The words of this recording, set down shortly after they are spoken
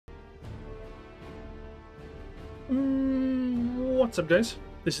What's up, guys?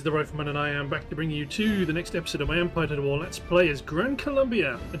 This is the Rifleman, and I am back to bring you to the next episode of my Empire Total War Let's Play as Gran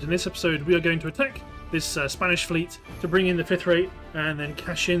Colombia. And in this episode, we are going to attack this Spanish fleet to bring in the 5th rate and then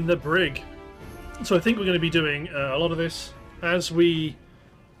cash in the brig. So I think we're going to be doing a lot of this as we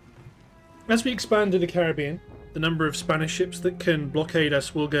expand in the Caribbean. The number of Spanish ships that can blockade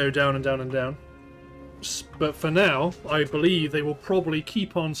us will go down and down and down. But for now, I believe they will probably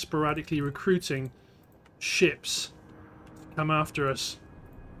keep on sporadically recruiting ships to come after us.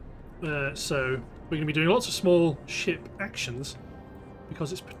 So we're going to be doing lots of small ship actions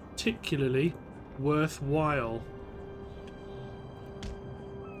because it's particularly worthwhile.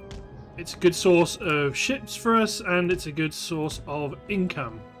 It's a good source of ships for us, and it's a good source of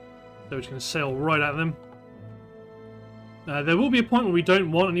income. So we're just going to sail right at them. There will be a point where we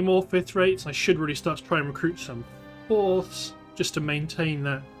don't want any more 5th rates. I should really start to try and recruit some 4ths just to maintain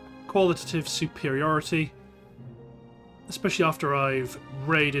that qualitative superiority. Especially after I've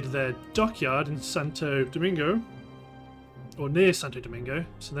raided their dockyard in Santo Domingo, or near Santo Domingo,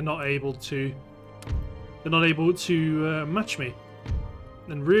 so they're not able to match me.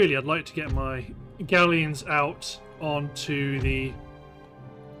 And really, I'd like to get my galleons out onto the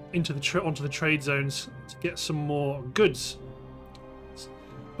trade zones to get some more goods.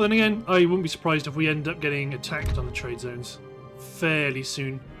 But then again, I wouldn't be surprised if we end up getting attacked on the trade zones fairly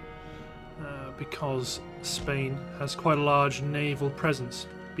soon, because Spain has quite a large naval presence.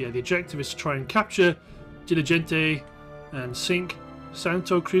 But yeah, the objective is to try and capture Diligente and sink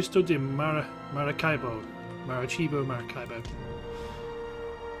Santo Cristo de Maracaibo.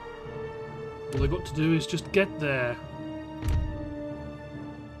 All they've got to do is just get there.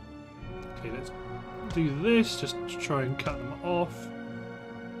 Okay, let's do this just to try and cut them off.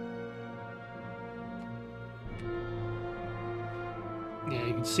 Yeah,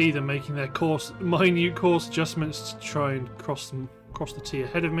 you can see them making their minute course adjustments to try and cross the T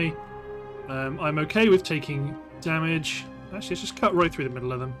ahead of me. I'm okay with taking damage. Actually, let's just cut right through the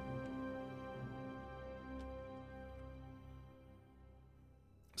middle of them.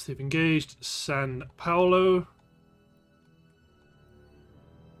 So they've engaged San Paulo.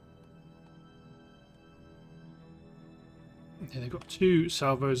 Yeah, they've got 2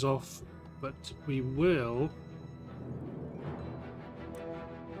 salvos off, but we will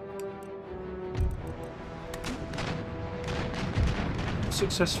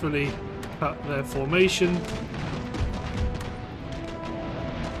successfully cut their formation.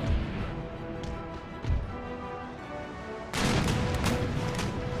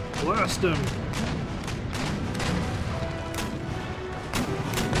 Blast them!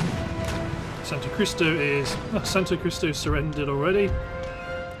 Santo Cristo surrendered already.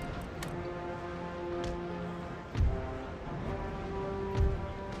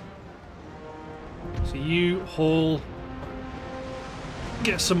 So you haul.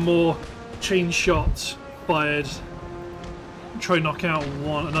 Get some more chain shots fired. Try and knock out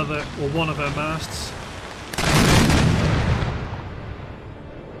one of their masts.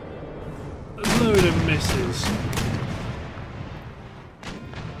 A load of misses.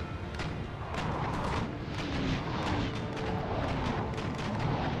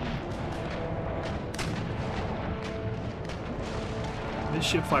 This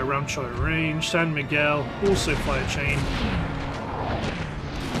ship fire round shot range. San Miguel also fire chain.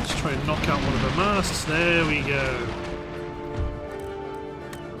 Try and knock out one of the masts. There we go.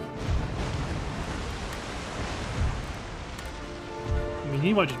 I mean,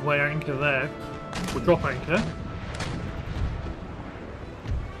 he might just weigh anchor there, or drop anchor.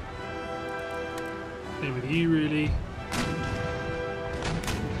 Same with you, really.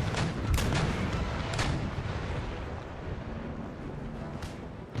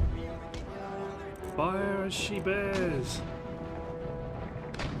 Fire as she bears.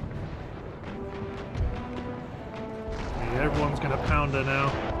 Everyone's going to pound her now.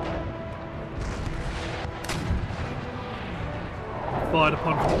 Fired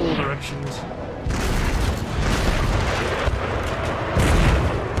upon from all directions.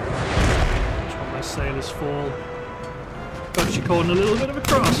 Watch my sailors fall. Got you caught in a little bit of a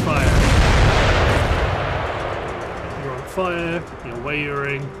crossfire. You're on fire. You're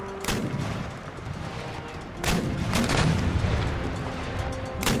wavering.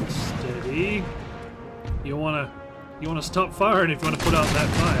 Steady. You want to stop firing if you want to put out that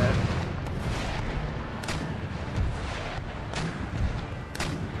fire.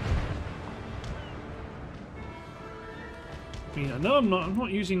 I mean, I know I'm not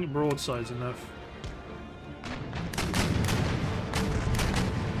using broadsides enough.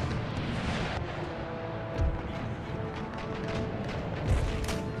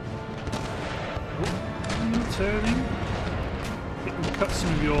 turning. You can cut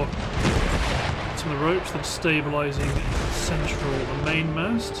some of the ropes that are stabilising the main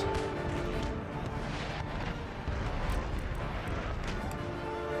mast.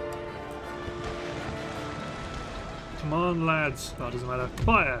 Come on, lads. Oh, it doesn't matter.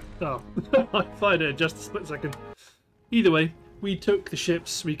 Fire! Oh, I fired it just a split second. Either way, we took the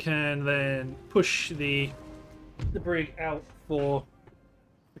ships. We can then push the brig out for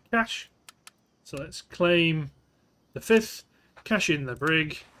the cash. So let's claim the 5th, cash in the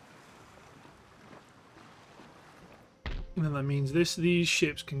brig. And then that means these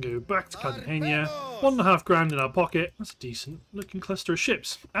ships can go back to Cartagena. 1.5 grand in our pocket. That's a decent looking cluster of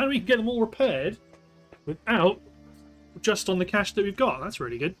ships. And we can get them all repaired without just on the cash that we've got. That's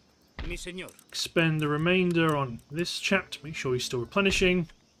really good. Expend the remainder on this chap to make sure he's still replenishing.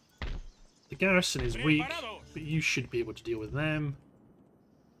 The garrison is weak, but you should be able to deal with them.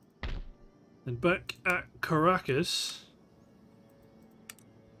 And back at Caracas,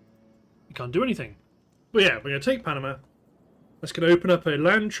 you can't do anything. But yeah, we're going to take Panama. That's going to open up a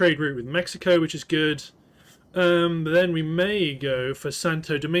land trade route with Mexico, which is good. But then we may go for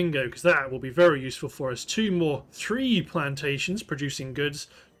Santo Domingo, because that will be very useful for us. 3 plantations producing goods,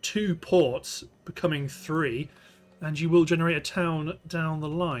 2 ports becoming 3, and you will generate a town down the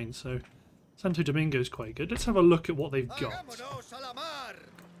line. So Santo Domingo is quite good. Let's have a look at what they've got.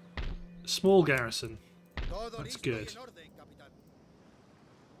 Small garrison. That's good.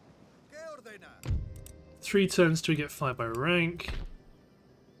 3 turns to get fired by rank.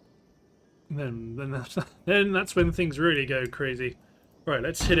 Then that's when things really go crazy. Right,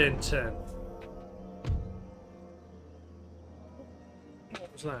 let's hit in 10.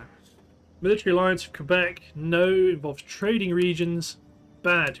 What was that? Military alliance with Quebec. No. Involves trading regions.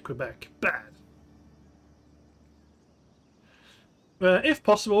 Bad, Quebec. Bad. If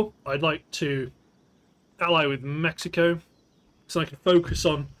possible, I'd like to ally with Mexico so I can focus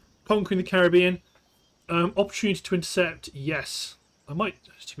on conquering the Caribbean. Opportunity to intercept, yes. I might,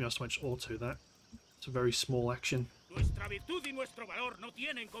 to be honest, I might just auto that. It's a very small action.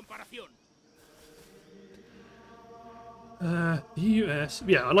 The US,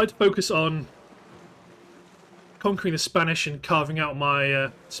 yeah, I'd like to focus on conquering the Spanish and carving out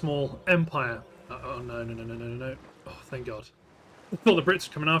my small empire. Oh no. Oh, thank God. I thought the Brits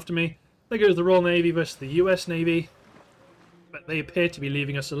were coming after me. There goes the Royal Navy versus the US Navy. But they appear to be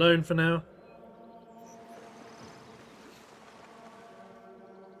leaving us alone for now.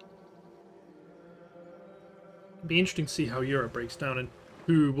 It'll be interesting to see how Europe breaks down and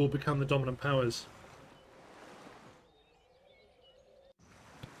who will become the dominant powers.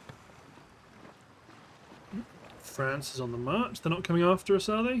 France is on the march. They're not coming after us,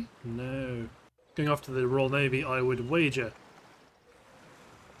 are they? No. Going after the Royal Navy, I would wager.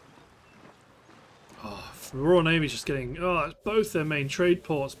 Oh, the Royal Navy's just getting... Oh, both their main trade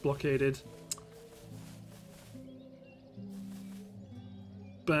ports blockaded.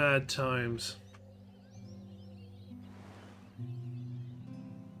 Bad times.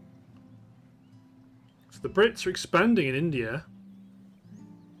 So the Brits are expanding in India.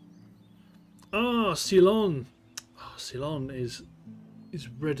 Ah, Ceylon. Oh, Ceylon is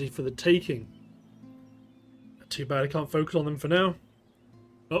ready for the taking. Too bad I can't focus on them for now.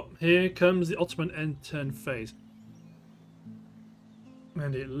 Oh, here comes the Ottoman end turn phase.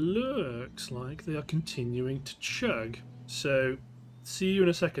 And it looks like they are continuing to chug. So, see you in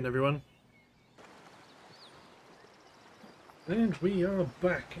a second, everyone. And we are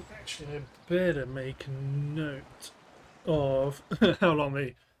back. And actually, I better make a note of how long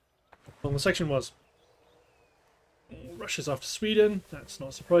the section was. Russia's after Sweden. That's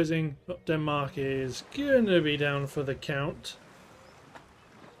not surprising. But Denmark is gonna be down for the count.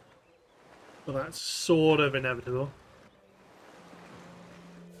 Well, that's sort of inevitable.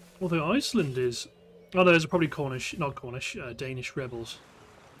 Although Iceland is... Oh, those are probably Cornish, not Cornish, Danish rebels.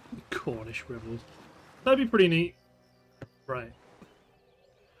 Cornish rebels. That'd be pretty neat. Right.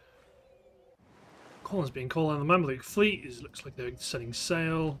 Colin's being called on the Mamluk fleet. Looks like they're setting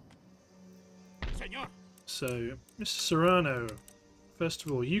sail. So, Mr. Serrano, first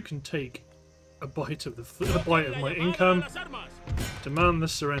of all, you can take a bite of my income. Demand the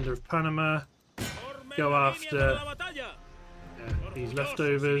surrender of Panama. Go after these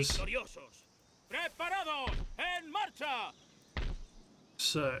leftovers.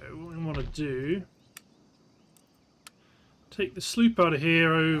 So, what we want to do, take the sloop out of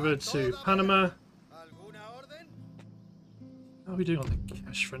here over to Panama. How are we doing on the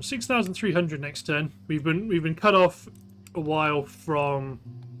cash front? 6,300 next turn. We've been cut off a while from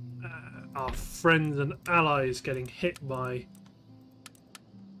our friends and allies getting hit by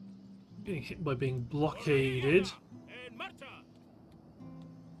getting hit by being blockaded.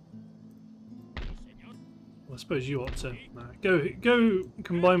 Well, I suppose you ought to go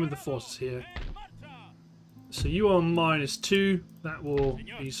combine with the forces here. So you are -2. That will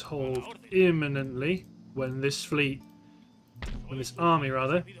be solved imminently when this army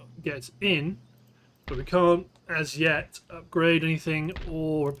rather, gets in. But we can't, as yet, upgrade anything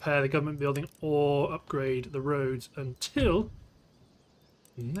or repair the government building or upgrade the roads until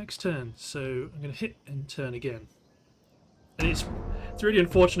next turn. So I'm going to hit and turn again. And it's really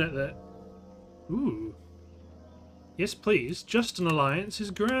unfortunate that... Ooh. Yes, please. Just an alliance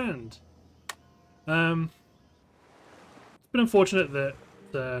is grand. It's been unfortunate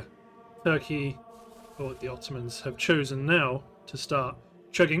that Turkey, or the Ottomans, have chosen now to start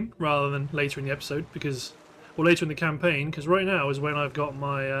chugging rather than later in the episode, because, or later in the campaign, because right now is when I've got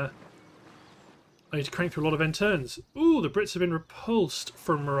my... I need to crank through a lot of end turns. Ooh, the Brits have been repulsed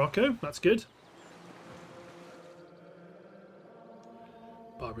from Morocco. That's good.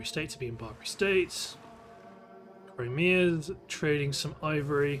 Barbary states are being Barbary states. Crimea's trading some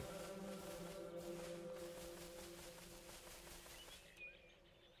ivory.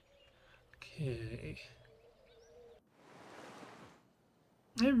 Okay.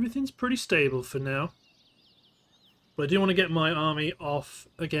 Everything's pretty stable for now. But I do want to get my army off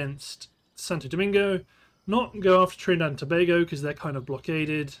against Santo Domingo. Not go after Trinidad and Tobago because they're kind of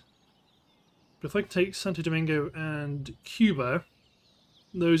blockaded. But if I can take Santo Domingo and Cuba,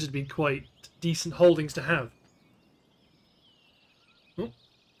 those would be quite decent holdings to have. Oh.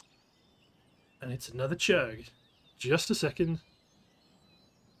 And it's another chug. Just a second.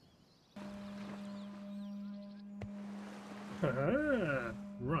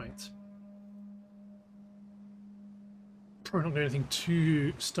 Right. Probably not going to do anything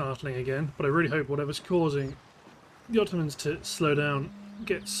too startling again, but I really hope whatever's causing the Ottomans to slow down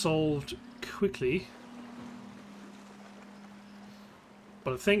gets solved quickly.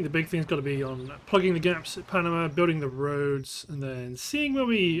 But I think the big thing's got to be on plugging the gaps at Panama, building the roads, and then seeing where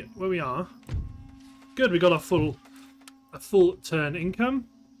we are. Good, we got a full turn income.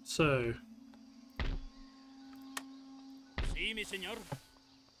 So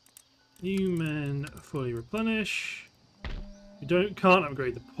new men fully replenish. We can't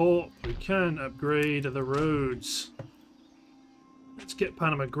upgrade the port, but we can upgrade the roads. Let's get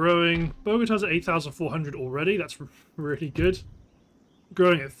Panama growing. Bogota's at 8,400 already. That's really good.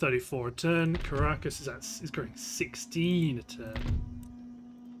 Growing at 34 a turn. Caracas is growing 16 a turn.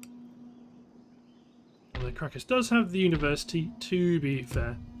 Although Caracas does have the university, to be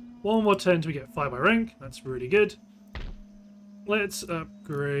fair. One more turn till we get 5 by rank. That's really good. Let's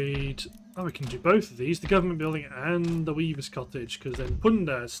upgrade... Oh, we can do both of these. The government building and the weaver's cottage. Because then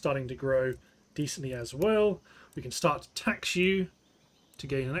Punda is starting to grow decently as well. We can start to tax you to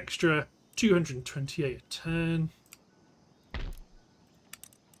gain an extra 228 a turn.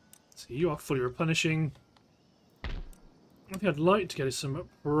 So you are fully replenishing. I think I'd like to get some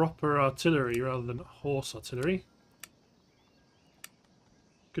proper artillery rather than horse artillery.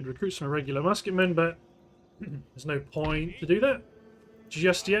 Could recruit some regular musketmen, but there's no point to do that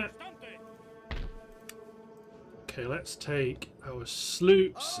just yet. Okay, let's take our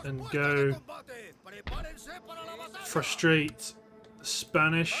sloops and go frustrate the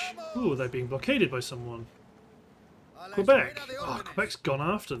Spanish. Ooh, they're being blockaded by someone. Quebec. Oh, Quebec's gone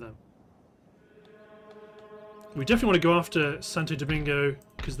after them. We definitely want to go after Santo Domingo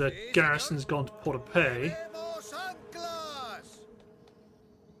because their garrison's gone to Port-au-Pay.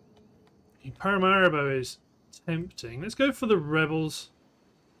 Paramaribo is tempting. Let's go for the rebels.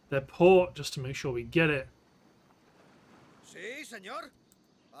 Their port, just to make sure we get it.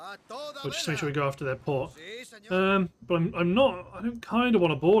 Or just to make sure we go after their port. But I'm not. I don't kind of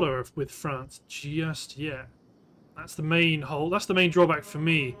want to border with France just yet. That's the main That's the main drawback for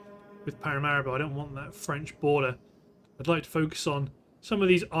me with Paramaribo. I don't want that French border. I'd like to focus on some of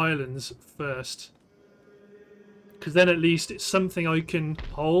these islands first, because then at least it's something I can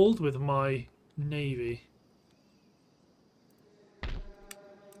hold with my navy.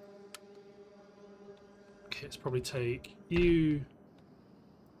 Okay, let's probably take you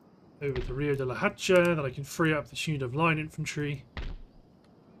over to Rio de la Hacha, that I can free up the unit of line infantry.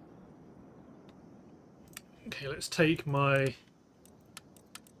 Okay, let's take my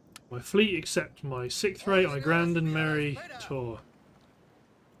fleet, except my 6th rate on a grand and merry tour.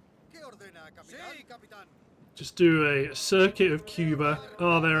 Just do a circuit of Cuba.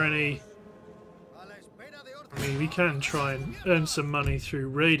 Are there any... I mean, we can try and earn some money through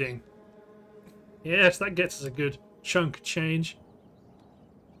raiding. Yes, that gets us a good chunk of change.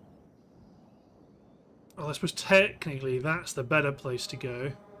 Oh, I suppose technically that's the better place to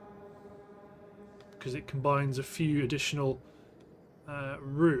go. because it combines a few additional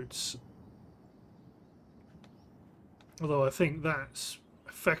routes. Although I think that's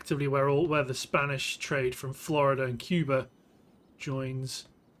effectively where the Spanish trade from Florida and Cuba joins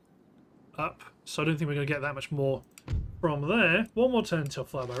up. So I don't think we're going to get that much more from there. One more turn till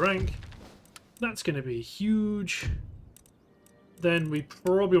fly by rank. That's going to be huge. Then we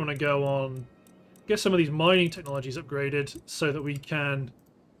probably want to go on, get some of these mining technologies upgraded so that we can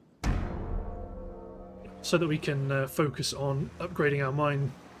focus on upgrading our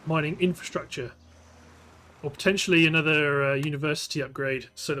mining infrastructure, or potentially another university upgrade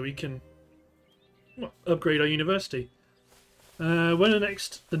so that we can upgrade our university. When the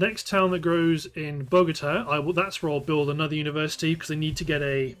next town that grows in Bogota, that's where I'll build another university, because I need to get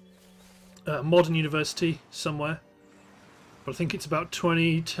a modern university somewhere. But I think it's about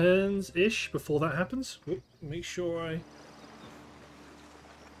 20 turns-ish before that happens. Whoop, make sure I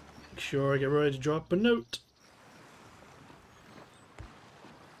get ready to drop a note.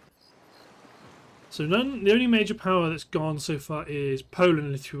 So the only major power that's gone so far is Poland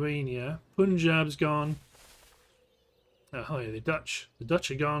and Lithuania. Punjab's gone. Oh yeah, the Dutch. The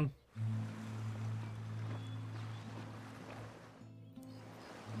Dutch are gone.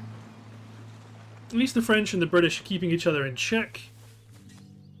 At least the French and the British are keeping each other in check.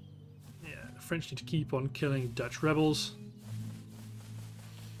 Yeah, the French need to keep on killing Dutch rebels.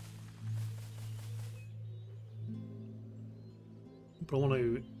 But I want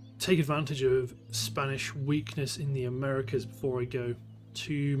to take advantage of Spanish weakness in the Americas before I go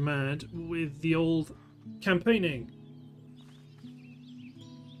too mad with the old campaigning.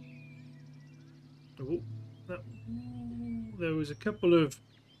 Oh, there was a couple of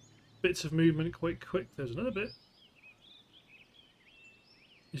bits of movement quite quick. There's another bit.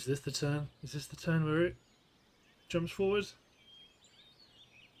 Is this the turn? Is this the turn where it jumps forward?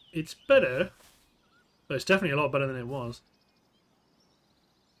 It's better, but it's definitely a lot better than it was.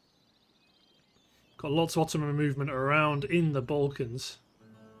 Got lots of Ottoman movement around in the Balkans.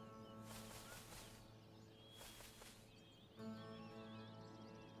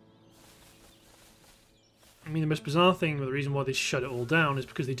 I mean, the most bizarre thing, the reason why they shut it all down, is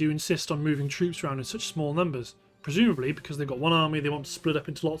because they do insist on moving troops around in such small numbers. Presumably because they've got one army, they want to split up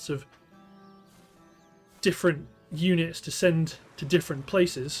into lots of different units to send to different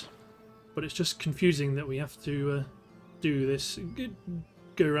places. But it's just confusing that we have to do this,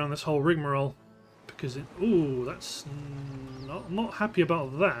 go around this whole rigmarole. Because it... Ooh, that's... I'm not happy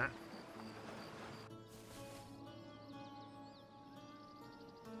about that.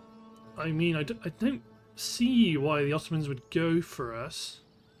 I mean, I don't see why the Ottomans would go for us.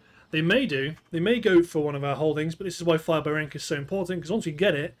 They may do. They may go for one of our holdings, but this is why fire by rank is so important, because once we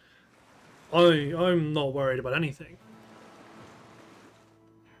get it, I'm not worried about anything.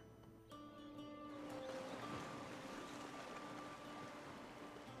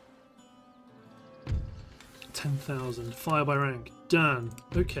 $10,000 fire by rank done.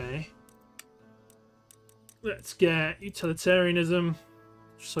 Okay, let's get utilitarianism.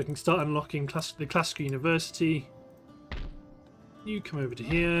 So I can start unlocking the classical university. You come over to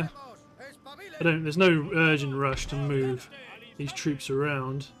here. There's no urgent rush to move these troops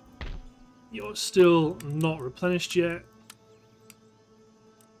around. You're still not replenished yet.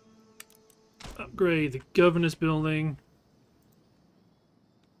 Upgrade the governor's building.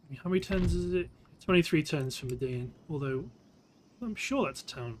 How many turns is it? 23 turns for Medellin. Although, I'm sure that's a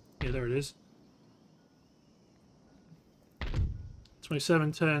town. Yeah, there it is.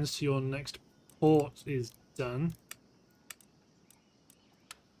 27 turns to your next port is done.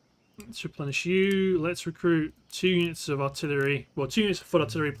 Let's replenish you. Let's recruit 2 units of artillery. Well, 2 units of foot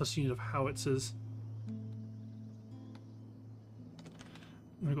artillery plus 1 unit of howitzers.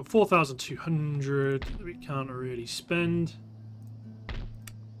 We've got 4,200 that we can't really spend.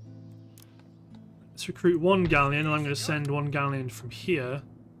 Let's recruit 1 galleon, and I'm going to send 1 galleon from here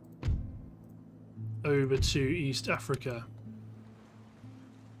over to East Africa.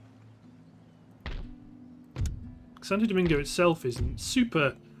 Santo Domingo itself isn't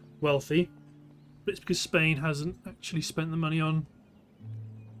super wealthy, but it's because Spain hasn't actually spent the money on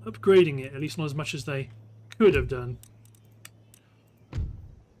upgrading it, at least not as much as they could have done.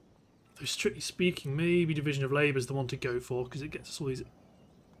 Though strictly speaking, maybe Division of Labour is the one to go for, because it gets us all these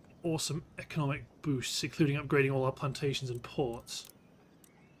awesome economic boosts, including upgrading all our plantations and ports.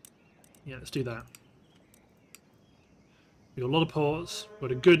 Yeah, let's do that. We've got a lot of ports, we've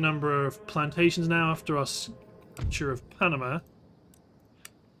got a good number of plantations now after our capture of Panama.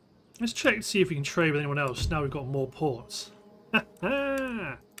 Let's check to see if we can trade with anyone else. Now we've got more ports.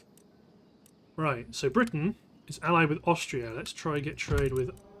 Right, so Britain is allied with Austria. Let's try and get trade with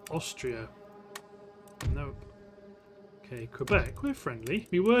Austria. Nope. Okay, Quebec, we're friendly.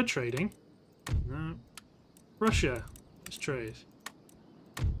 We were trading. No. Russia, let's trade.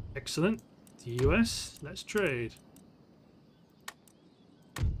 Excellent. The US, let's trade.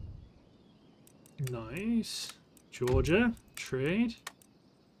 Nice. Georgia, trade.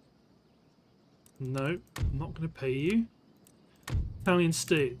 No, I'm not going to pay you. Italian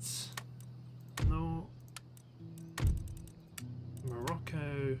states. No.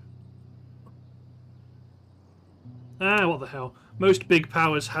 Morocco. Ah, what the hell. Most big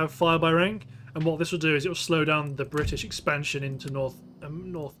powers have fire by rank, and what this will do is it will slow down the British expansion into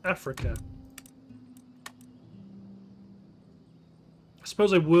North Africa. I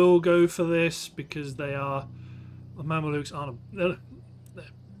suppose I will go for this because they are... The Mamelukes aren't...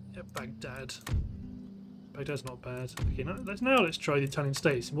 Yeah, Baghdad. Baghdad's not bad. Okay, let's try the Italian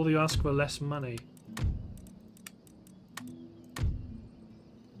states. Will you ask for less money?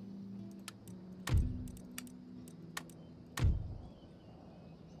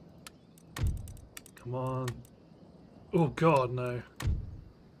 Come on. Oh god, no.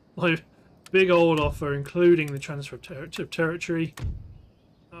 Like, big old offer, including the transfer of territory.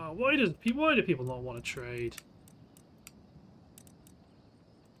 Oh, why do people not want to trade?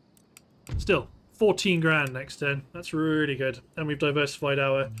 Still, 14 grand next turn. That's really good. And we've diversified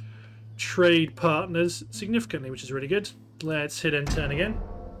our trade partners significantly, which is really good. Let's hit end turn again.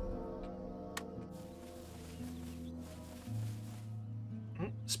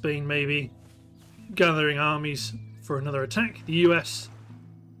 Spain maybe gathering armies for another attack. The US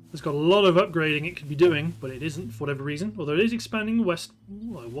has got a lot of upgrading it could be doing, but it isn't for whatever reason. Although it is expanding west.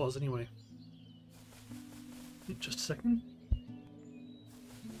 Well, it was anyway. Just a second.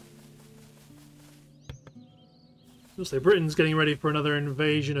 So Britain's getting ready for another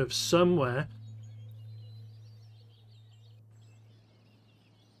invasion of somewhere.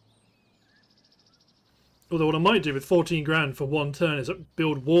 Although what I might do with 14 grand for one turn is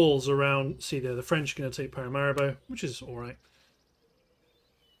build walls around... See there, the French are going to take Paramaribo, which is alright.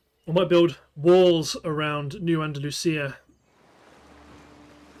 I might build walls around New Andalusia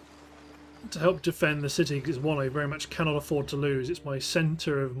to help defend the city, because one I very much cannot afford to lose. It's my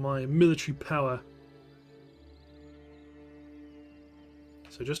centre of my military power.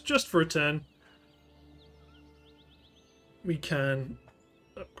 So just for a turn, we can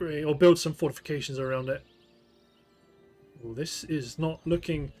upgrade or build some fortifications around it. Well, this is not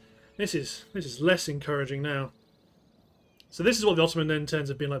looking... This is less encouraging now. So this is what the Ottoman end turns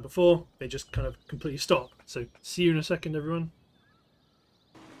have been like before. They just kind of completely stop. So see you in a second, everyone.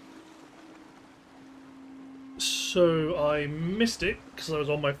 So I missed it because I was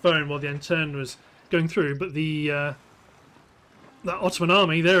on my phone while the end turn was going through. But the that Ottoman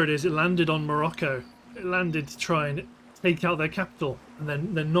army, there it is. It landed on Morocco. It landed to try and take out their capital, and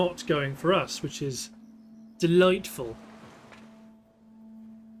then they're not going for us, which is delightful.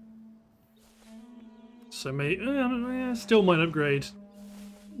 So still might upgrade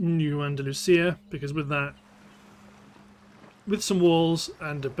New Andalusia, because with that, with some walls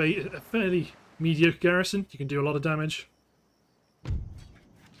and a fairly mediocre garrison, you can do a lot of damage.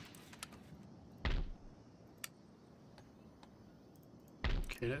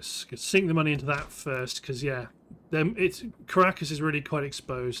 Okay, let's sink the money into that first, because yeah, Caracas is really quite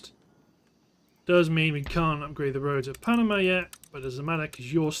exposed. Does mean we can't upgrade the roads at Panama yet, but it doesn't matter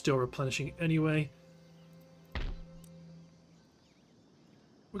because you're still replenishing anyway.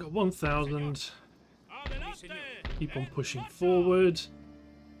 We've got 1,000. Keep on pushing forward.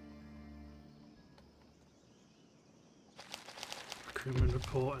 Recruitment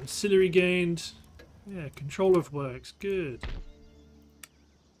report, ancillary gained. Yeah, control of works, good.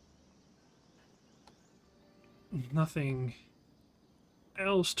 Nothing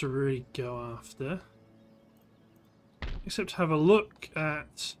else to really go after, except have a look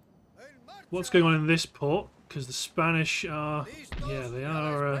at what's going on in this port, because the Spanish are, yeah, they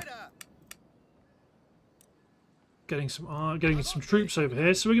are getting some troops over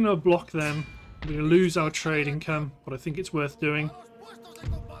here, so we're going to block them. We're going to lose our trade income, but I think it's worth doing.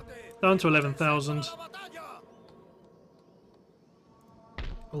 Down to 11,000.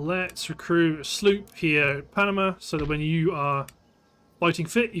 Let's recruit a sloop here at Panama, so that when you are fighting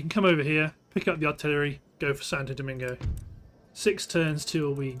fit, you can come over here, pick up the artillery, go for Santo Domingo. 6 turns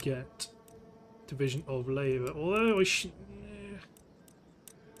till we get Division of Labour. Although we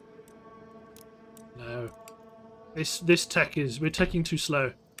no, this tech we're taking too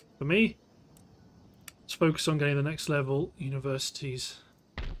slow. For me, let's focus on getting the next level universities.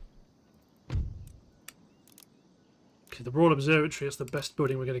 Okay, the Royal Observatory is the best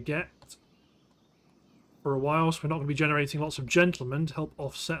building we're going to get for a while, so we're not going to be generating lots of gentlemen to help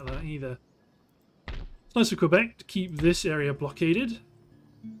offset that either. It's nice for Quebec to keep this area blockaded.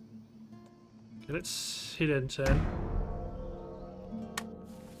 Okay, let's hit N10.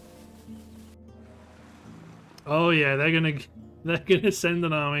 Oh yeah, they're gonna send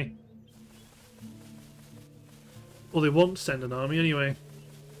an army. Well, they want to send an army anyway.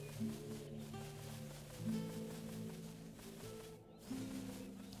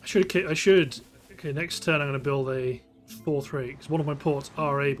 I should. Okay, next turn I'm going to build a 4th rate, because one of my ports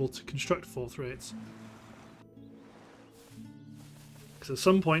are able to construct 4th rates. Because at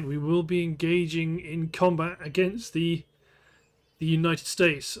some point we will be engaging in combat against the United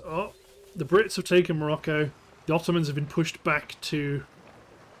States. Oh, the Brits have taken Morocco. The Ottomans have been pushed back to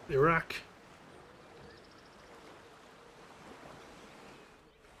Iraq.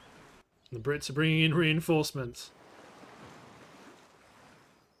 And the Brits are bringing in reinforcements.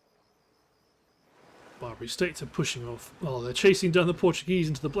 Barbary states are pushing off. Oh, they're chasing down the Portuguese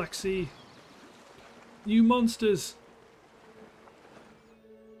into the Black Sea. You monsters!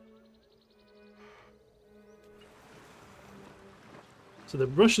 So the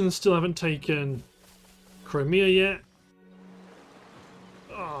Russians still haven't taken Crimea yet.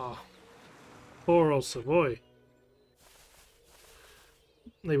 Ah, oh, poor old Savoy.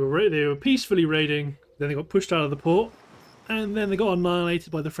 They were peacefully raiding, then they got pushed out of the port, and then they got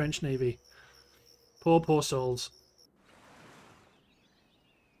annihilated by the French Navy. Poor, poor souls.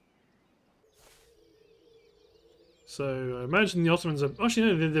 So I imagine the Ottomans are...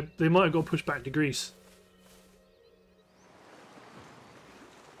 Actually, no, they might have got pushed back to Greece.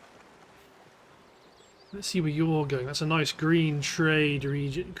 Let's see where you're going. That's a nice green trade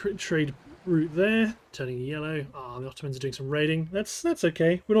region, trade route there. Turning yellow. Ah, the Ottomans are doing some raiding. That's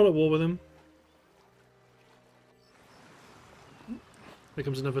okay. We're not at war with them. There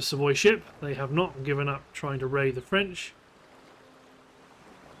comes another Savoy ship. They have not given up trying to raid the French.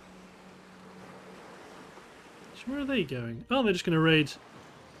 So where are they going? Oh, they're just going to raid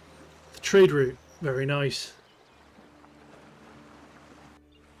the trade route. Very nice.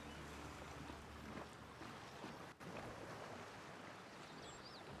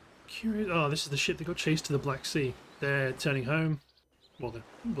 Curious. Oh, this is the ship that got chased to the Black Sea. They're turning home. Well,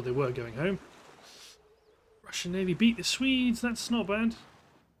 they were going home. Russian Navy beat the Swedes. That's not bad.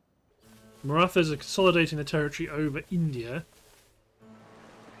 Marathas are consolidating the territory over India.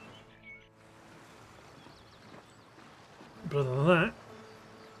 But other than that,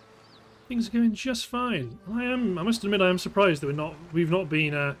 things are going just fine. I must admit, I am surprised that we've not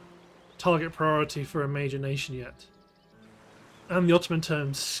been a target priority for a major nation yet. And the Ottoman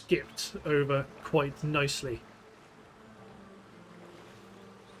term skipped over quite nicely.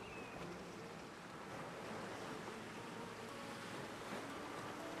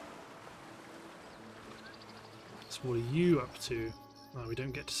 So what are you up to? Oh, we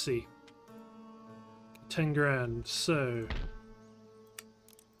don't get to see. 10 grand, so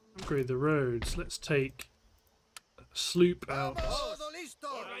upgrade the roads. Let's take a sloop out.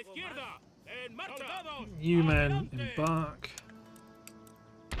 You men embark.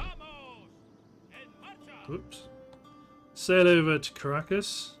 Whoops. Sail over to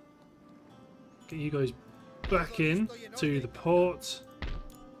Caracas. Get you guys back in to the port.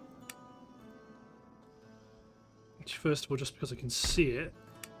 First of all, just because I can see it.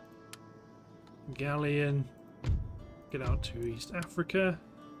 Galleon. Get out to East Africa.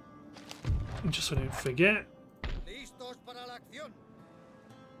 And just so I don't forget.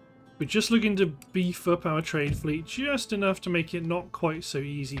 We're just looking to beef up our trade fleet just enough to make it not quite so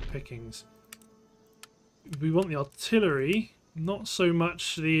easy pickings. We want the artillery, not so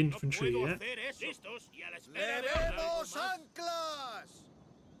much the infantry yet.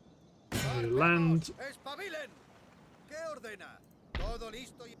 We land.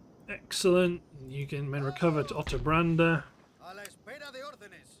 Excellent. You can men recover to Ottobranda.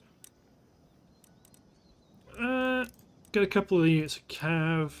 Get a couple of units of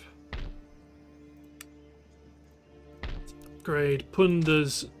cav. Upgrade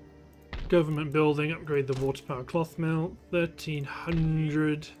Punda's government building. Upgrade the water power cloth mill.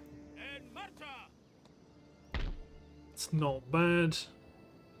 1300. It's not bad.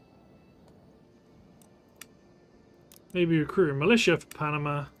 Maybe recruit a militia for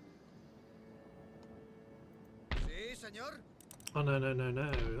Panama. Oh, no.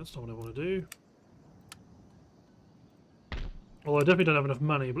 That's not what I want to do. Well, I definitely don't have enough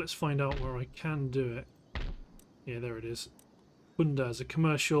money, but let's find out where I can do it. Yeah, there it is. Bunda is a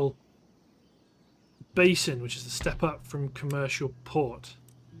commercial basin, which is a step up from commercial port.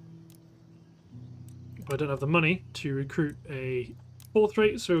 But I don't have the money to recruit a 4th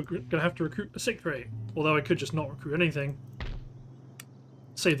rate, so we're going to have to recruit a 6th rate. Although I could just not recruit anything.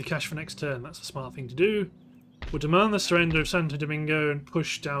 Save the cash for next turn. That's a smart thing to do. We'll demand the surrender of Santo Domingo and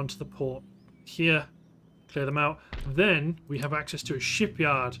push down to the port here. Clear them out. Then we have access to a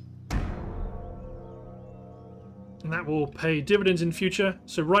shipyard. And that will pay dividends in future.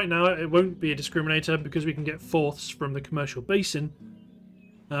 So right now it won't be a discriminator because we can get fourths from the commercial basin.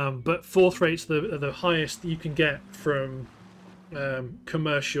 But fourth rates are the highest you can get from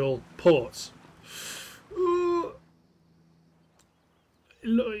commercial ports.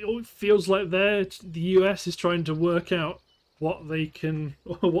 It feels like the US is trying to work out what they're going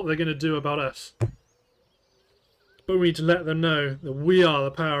to do about us. But we need to let them know that we are the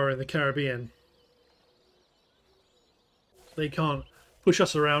power in the Caribbean. They can't push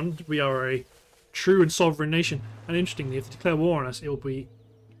us around. We are a true and sovereign nation. And interestingly, if they declare war on us, it will be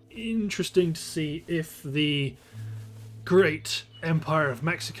interesting to see if the great Empire of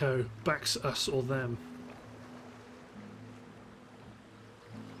Mexico backs us or them.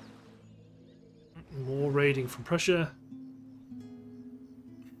 More raiding from Prussia.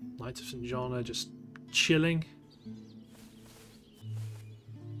 Knights of St. John are just chilling.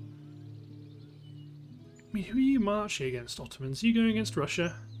 I mean, who are you marching against, Ottomans? Are you going against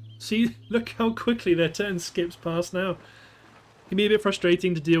Russia? See, look how quickly their turn skips past now. It can be a bit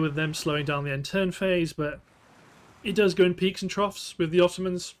frustrating to deal with them slowing down the end turn phase, but it does go in peaks and troughs with the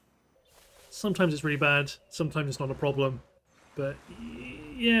Ottomans. Sometimes it's really bad, sometimes it's not a problem. But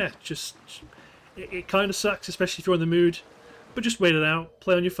yeah, just it kind of sucks, especially if you're in the mood. But just wait it out,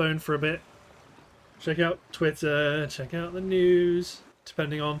 play on your phone for a bit. Check out Twitter, check out the news,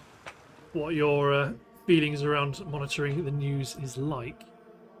 depending on what your feelings around monitoring the news is like.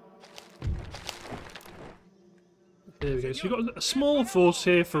 There we go. So we've got a small force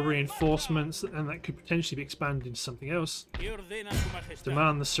here for reinforcements, and that could potentially be expanded into something else.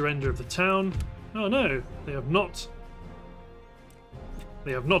 Demand the surrender of the town. Oh no, they have not.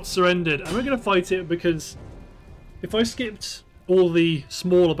 They have not surrendered, and we're going to fight it because if I skipped all the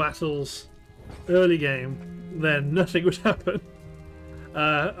smaller battles early game, then nothing would happen.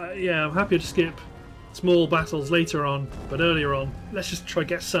 Yeah, I'm happy to skip small battles later on, but earlier on, let's just try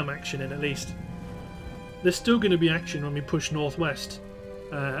get some action in at least. There's still going to be action when we push northwest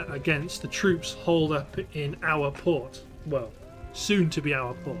against the troops holed up in our port. Well, soon to be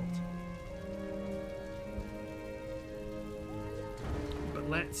our port. But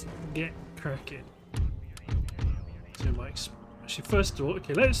let's get cracking. So actually, first of all,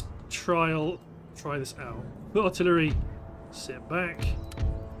 okay, let's try this out. The artillery, sit back.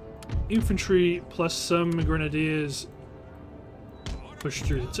 Infantry plus some grenadiers push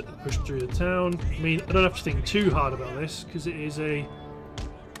through the town. I mean, I don't have to think too hard about this because it is a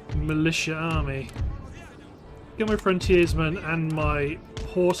militia army. Get my frontiersmen and my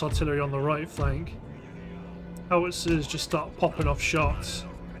horse artillery on the right flank. Howitzers just start popping off shots.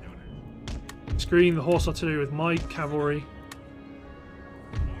 Screen the horse artillery with my cavalry.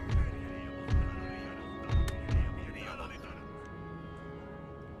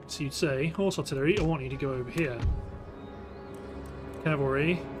 So you'd say, horse artillery, I want you to go over here.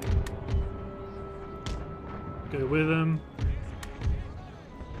 Cavalry. Go with them.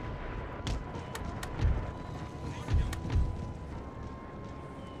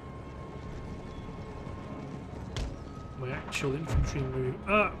 My actual infantry move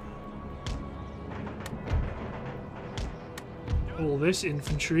up. All this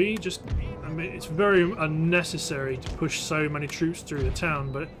infantry, just, I mean, it's very unnecessary to push so many troops through the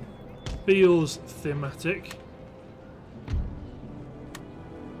town, but it feels thematic.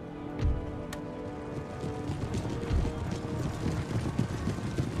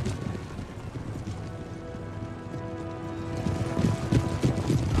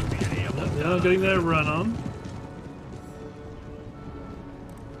 They are getting their run on.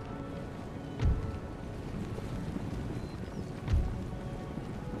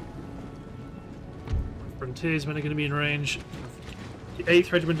 Frontiersmen are going to be in range of the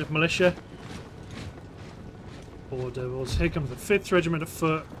 8th Regiment of Militia. Poor devils. Here comes the 5th Regiment of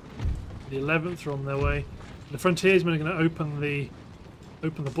Foot. The 11th are on their way. The Frontiersmen are going to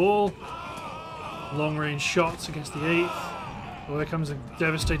open the ball. Long range shots against the 8th. Well, there comes a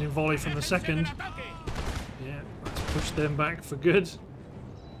devastating volley from the 2nd. Yeah, let's push them back for good.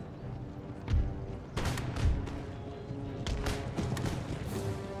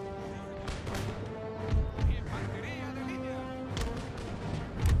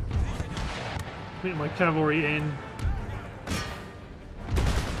 Get my cavalry in.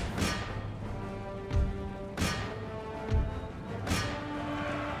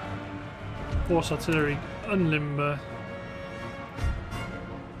 Force artillery unlimber.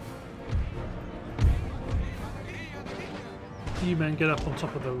 You men get up on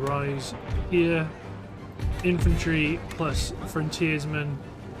top of the rise here. Infantry plus frontiersmen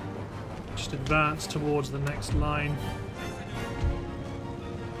just advance towards the next line.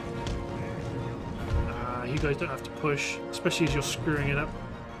 You guys don't have to push, especially as you're screwing it up.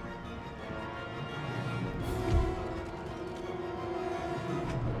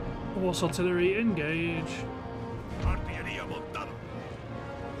 Horse artillery, engage.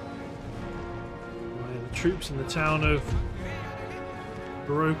 The troops in the town have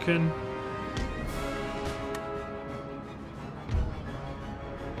broken.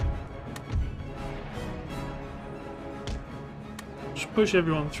 Just push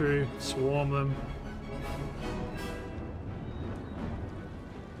everyone through, swarm them.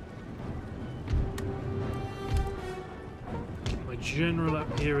 Get my general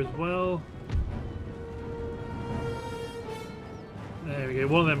up here as well. There we go,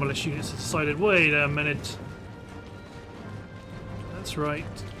 one of their militia units has decided, wait a minute. That's right.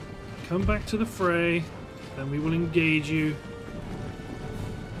 Come back to the fray, then we will engage you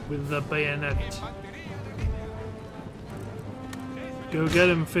with the bayonet. Go get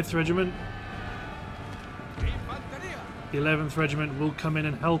him, 5th Regiment. The 11th Regiment will come in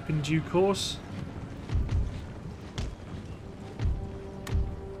and help in due course.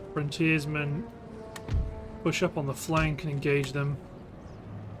 Frontiersmen push up on the flank and engage them.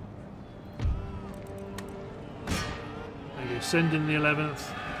 There you go, send in the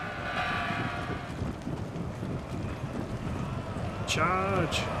 11th.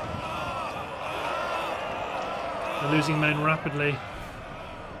 Charge! They're losing men rapidly.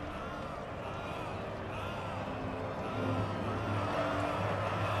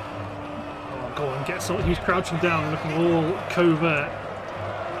 Oh, go on, get some. He's crouching down, looking all covert.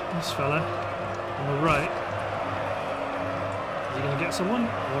 This fella on the right. Is he going to get someone?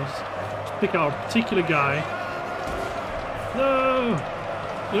 Or just pick out a particular guy. No!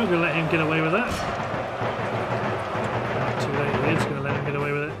 You're not going to let him get away with that. Too late, he is going to let him get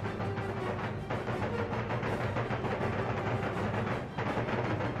away with it.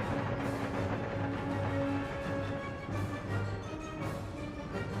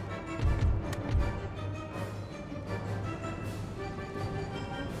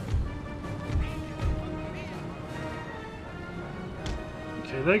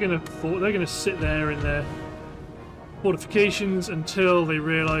 They're gonna sit there in their fortifications until they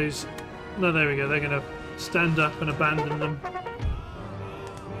realise. No, there we go. They're gonna stand up and abandon them.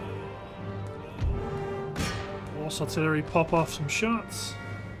 Horse artillery, pop off some shots.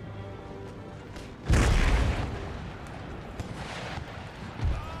 It's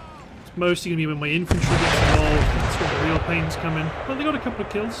mostly gonna be when my infantry gets involved. That's where the real pains come in. Well, they got a couple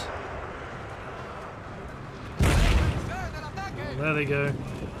of kills. Oh, there they go.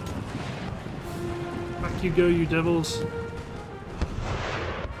 Back you go, you devils.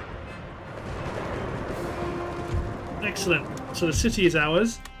 Excellent. So the city is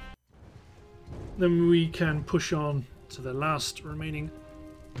ours. Then we can push on to the last remaining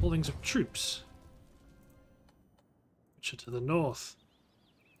holdings of troops, which are to the north.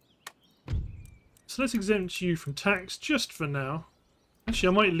 So let's exempt you from tax just for now. Actually,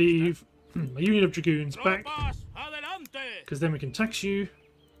 I might leave a unit of dragoons back, because then we can tax you.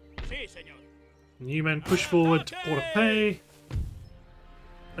 You men push forward to Port of Pay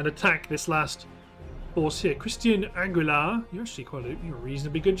and attack this last force here. Christian Aguilar, you're actually you're a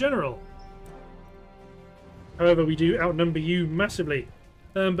reasonably good general. However, we do outnumber you massively.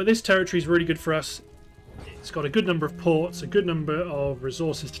 But this territory is really good for us. It's got a good number of ports, a good number of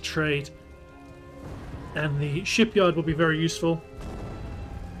resources to trade, and the shipyard will be very useful.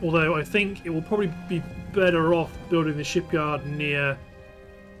 Although I think it will probably be better off building the shipyard near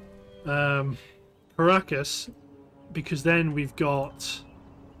Caracas, because then we've got,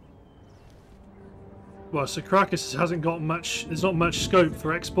 well, so Caracas hasn't got much, there's not much scope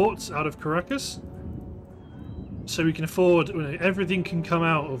for exports out of Caracas, so we can afford, everything can come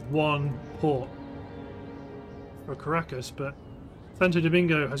out of one port for Caracas, but Santo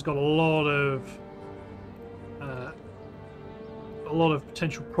Domingo has got a lot of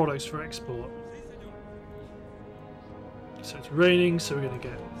potential products for export. So it's raining, so we're going to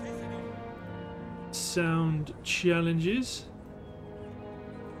get sound challenges.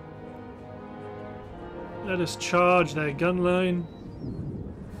 Let us charge their gun line.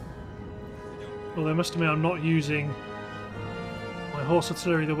 Well, they must admit I'm not using my horse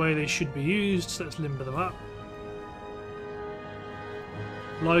artillery the way they should be used, so let's limber them up.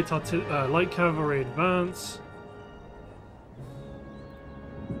 Light cavalry advance.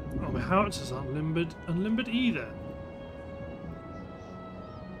 Oh, my howitzers aren't unlimbered either.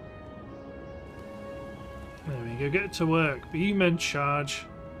 There we go, get to work. But you men charge.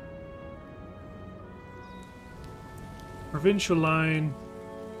 Provincial line.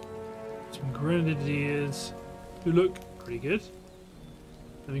 Some grenadiers who look pretty good.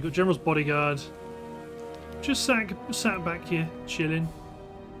 Then we've got General's bodyguard. Just sat back here, chilling.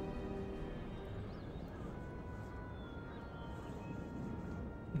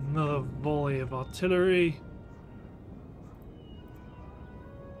 Another volley of artillery.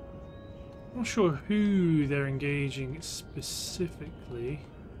 Not sure who they're engaging specifically.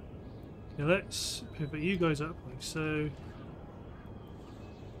 Now let's pivot you guys up like so.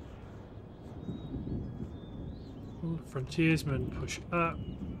 All the frontiersmen push up.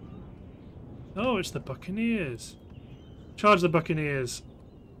 Oh, it's the Buccaneers. Charge the Buccaneers.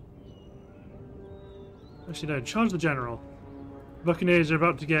 Actually, no, charge the General. The Buccaneers are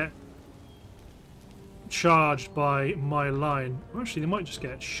about to get charged by my line. Well, actually, they might just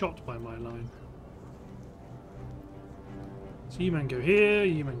get shot by my line. So you men go here,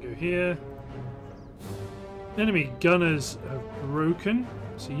 you men go here. Enemy gunners have broken,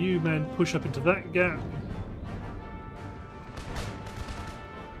 so you men push up into that gap.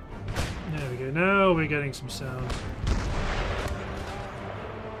 There we go, now we're getting some sound.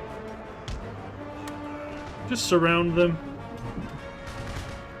 Just surround them.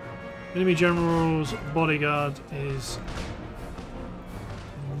 Enemy general's bodyguard is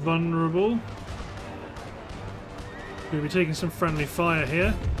vulnerable. We'll be taking some friendly fire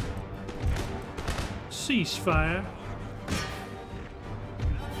here. Ceasefire.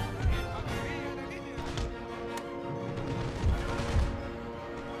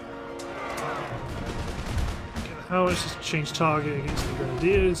 How it's just change target against the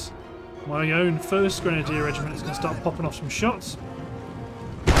grenadiers. My own first grenadier regiment is going to start popping off some shots.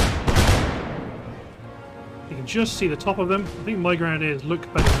 You can just see the top of them. I think my grenadiers look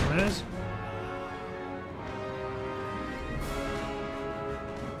better than theirs.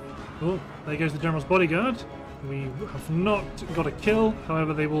 Oh, there goes the General's bodyguard. We have not got a kill,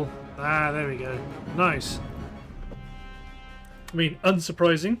 however they will... Ah, there we go. Nice. I mean,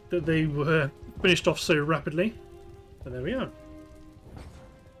 unsurprising that they were finished off so rapidly. But there we are.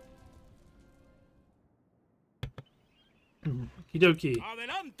 Okie dokie.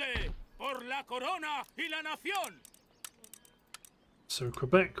 Adelante por la corona y la nación. So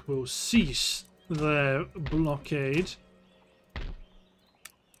Quebec will cease their blockade.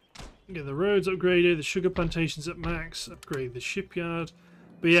 Get the roads upgraded, the sugar plantations at max, upgrade the shipyard.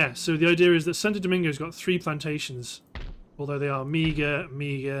 But yeah, so the idea is that Santo Domingo's got 3 plantations. Although they are meager,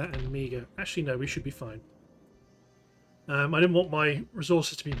 meager, and meager. Actually, no, we should be fine. I didn't want my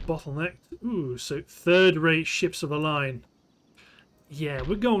resources to be bottlenecked. Ooh, so 3rd-rate ships of the line. Yeah,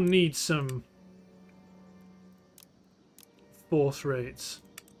 we're going to need some 4th rates.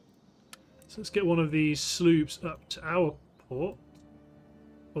 So let's get one of these sloops up to our port.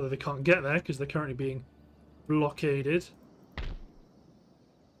 Although they can't get there because they're currently being blockaded.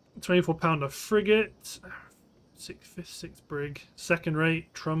 24-pounder frigate. 6th brig. 2nd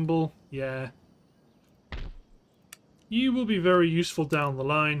rate. Trumbull. Yeah. You will be very useful down the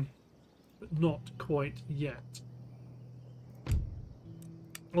line. But not quite yet.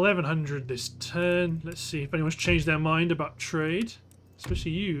 1100 this turn. Let's see if anyone's changed their mind about trade.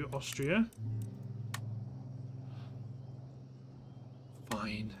 Especially you, Austria.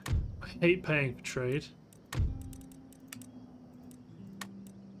 Fine. I hate paying for trade.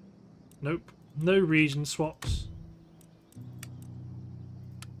 Nope. No region swaps.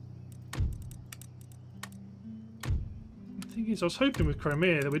 The thing is, I was hoping with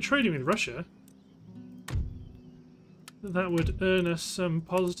Crimea that we're trading with Russia. That would earn us some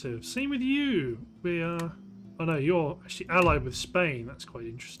positive. Same with you. We are... Oh no, you're actually allied with Spain. That's quite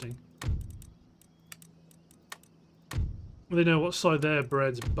interesting. They know what side their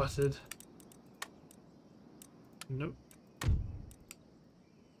bread's buttered. Nope.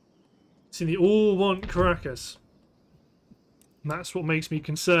 See, they all want Caracas. And that's what makes me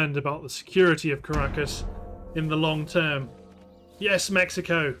concerned about the security of Caracas in the long term. Yes,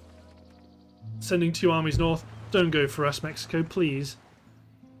 Mexico! Sending 2 armies north. Don't go for us, Mexico, please.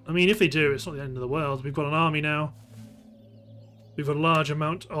 I mean, if they do, it's not the end of the world. We've got an army now. We've got a large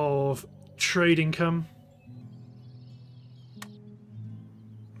amount of trade income.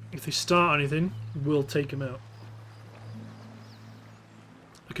 If they start anything, we'll take them out.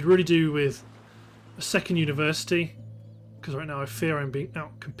 I could really do with a 2nd university, because right now I fear I'm being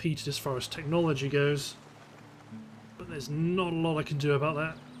out-competed as far as technology goes. But there's not a lot I can do about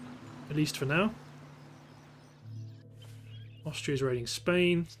that, at least for now. Austria's raiding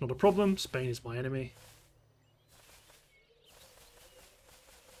Spain. It's not a problem. Spain is my enemy.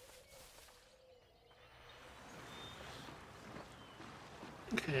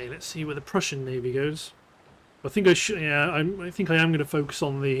 Okay, let's see where the Prussian navy goes. I think I should. Yeah, I think I am going to focus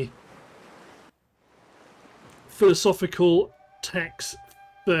on the philosophical text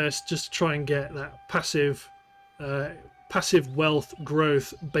first, just to try and get that passive wealth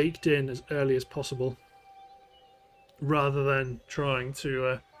growth baked in as early as possible, rather than trying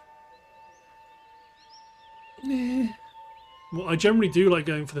to. Well, I generally do like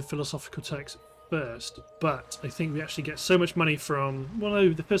going for the philosophical text first, but I think we actually get so much money from. Well,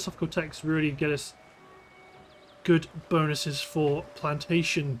 no, the philosophical texts really get us good bonuses for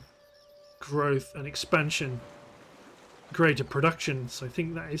plantation growth and expansion, greater production, so I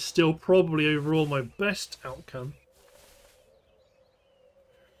think that is still probably overall my best outcome.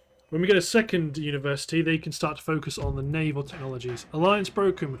 When we get a second university, they can start to focus on the naval technologies. Alliance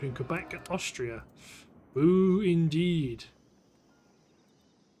broken between Quebec and Austria. Ooh, indeed.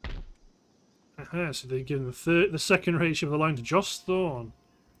 Aha, so they've given the second rate ship of the line to Joss Thorn.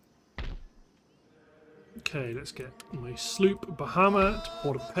 Okay, let's get my sloop Bahama to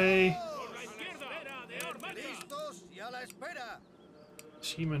Port-au-Pay.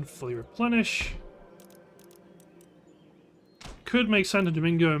 Seamen fully replenish. Could make Santo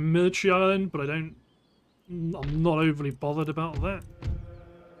Domingo a military island, but I'm not overly bothered about that.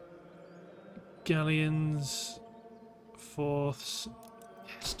 Galleons, fourths.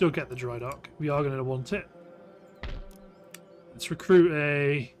 Still get the dry dock. We are going to want it. Let's recruit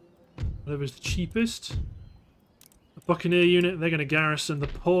a whatever's the cheapest. A Buccaneer unit. They're going to garrison the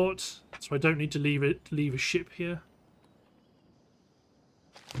port, so I don't need to leave a ship here.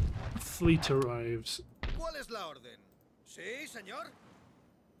 Fleet arrives.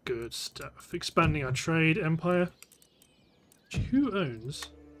 Good stuff. Expanding our trade empire. Who owns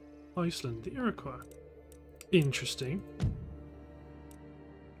Iceland? The Iroquois. Interesting.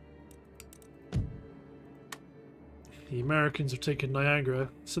 The Americans have taken Niagara,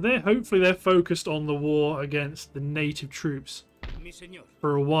 so hopefully they're focused on the war against the native troops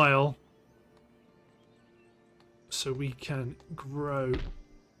for a while, so we can grow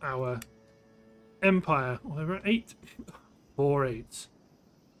our empire. Well, we're at 8. 4 8s.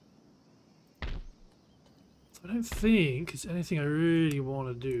 So I don't think it's anything I really want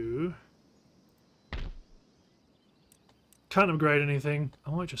to do. Can't upgrade anything.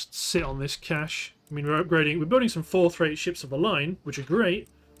 I might just sit on this cash. I mean, we're building some 4th rate ships of the line, which are great,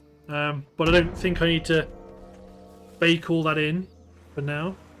 but I don't think I need to bake all that in for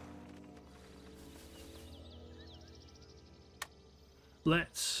now.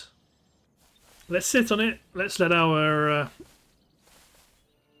 Let's sit on it. Let's let our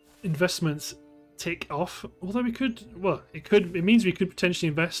investments tick off. Although we could, well, it means we could potentially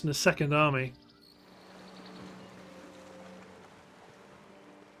invest in a second army.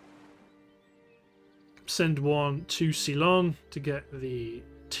 Send one to Ceylon to get the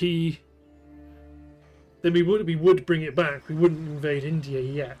tea. Then we would bring it back. We wouldn't invade India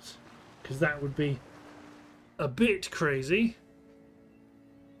yet, because that would be a bit crazy.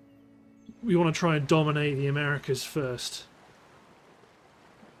 We want to try and dominate the Americas first.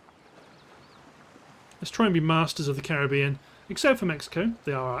 Let's try and be masters of the Caribbean, except for Mexico.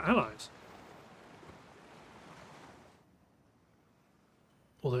 They are our allies.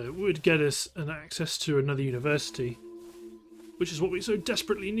 Although it would get us an access to another university, which is what we so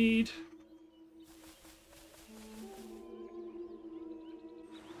desperately need.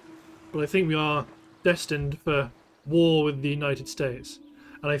 But I think we are destined for war with the United States.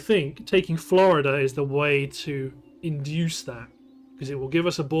 And I think taking Florida is the way to induce that, because it will give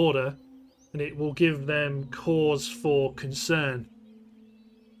us a border and it will give them cause for concern.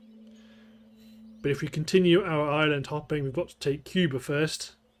 But if we continue our island hopping, we've got to take Cuba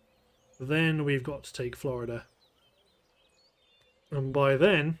first. Then we've got to take Florida. And by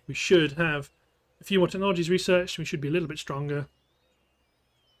then, we should have a few more technologies researched. We should be a little bit stronger.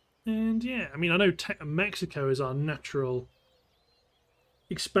 And yeah, I mean, I know Mexico is our natural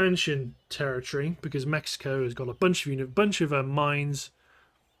expansion territory, because Mexico has got a bunch of mines.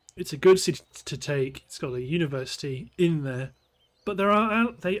 It's a good city to take. It's got a university in there. But they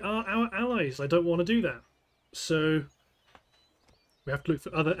are our allies. I don't want to do that. So we have to look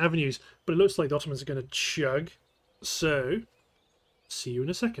for other avenues. But it looks like the Ottomans are going to chug. So see you in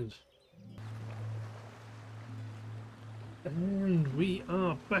a second. And we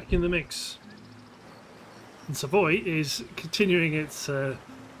are back in the mix. And Savoy is continuing its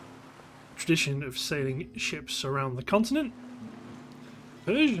tradition of sailing ships around the continent.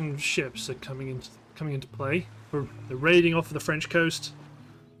 Persian ships are coming into play. They're raiding off of the French coast.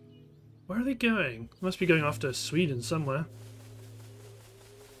 Where are they going? They must be going after Sweden somewhere.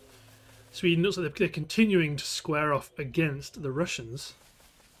 Sweden looks like they're continuing to square off against the Russians.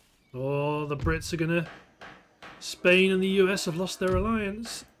 Oh, the Brits are gonna... Spain and the US have lost their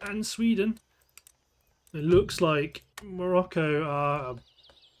alliance, and Sweden. It looks like Morocco are...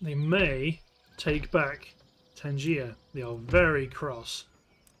 They may take back Tangier. They are very cross.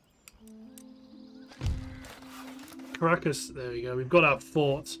 Caracas, there we go. We've got our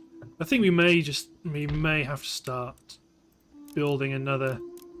fort. I think we may have to start building another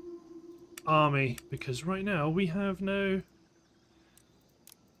army, because right now we have no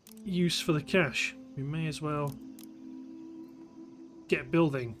use for the cash. We may as well get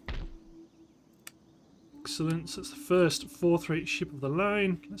building. Excellent. So that's the first 4th rate ship of the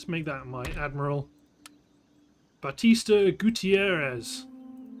line. Let's make that my admiral. Batista Gutierrez.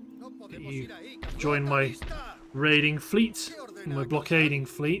 Get you join my raiding fleet, my blockading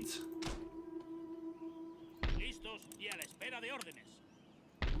fleet.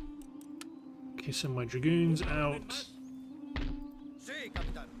 Okay, send my dragoons out.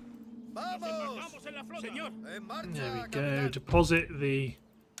 There we go. Deposit the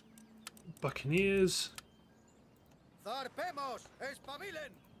buccaneers.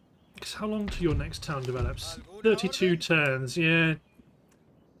 Because how long till your next town develops? 32 turns, yeah.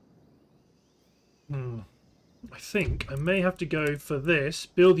 I think I may have to go for this,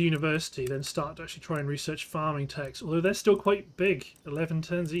 build the university, then start to actually try and research farming techs, although they're still quite big, 11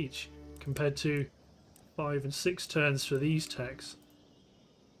 turns each, compared to 5 and 6 turns for these techs.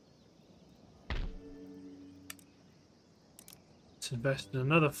 Let's invest in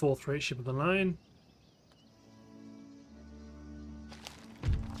another 4th rate ship of the line.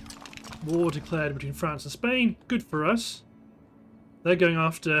 War declared between France and Spain. Good for us. They're going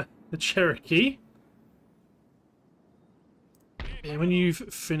after the Cherokee. Yeah, when you've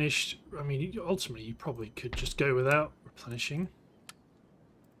finished... I mean, ultimately you probably could just go without replenishing.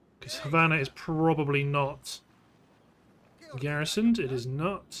 Because Havana is probably not garrisoned. It is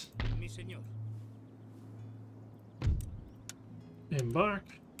not. Embark.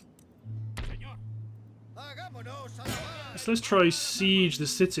 So let's try siege the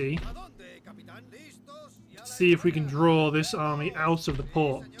city. See if we can draw this army out of the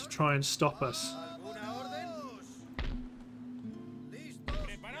port to try and stop us.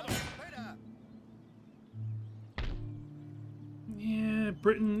 Yeah,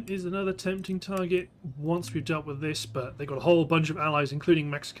 Britain is another tempting target once we've dealt with this, but they've got a whole bunch of allies, including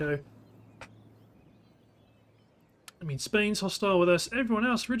Mexico. I mean, Spain's hostile with us. Everyone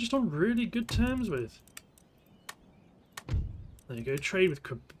else we're just on really good terms with. There you go, trade with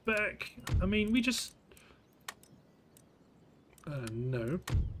Quebec. I mean, we just... no.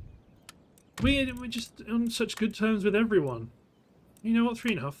 We're just on such good terms with everyone. You know what?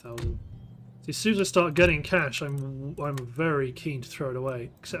 3,500. As soon as I start getting cash, I'm very keen to throw it away.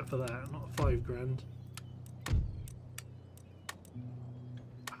 Except for that, not 5 grand.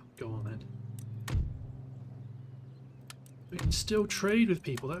 Go on then. We can still trade with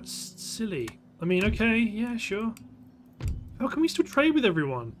people. That's silly. I mean, okay, yeah, sure. How can we still trade with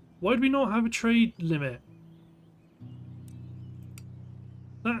everyone? Why do we not have a trade limit?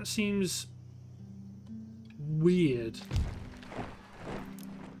 That seems weird.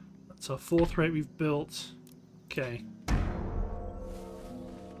 That's our 4th rate we've built. Okay.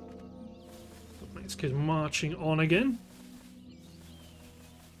 Mexico's marching on again.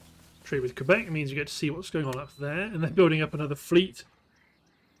 Trade with Quebec means you get to see what's going on up there, and they're building up another fleet.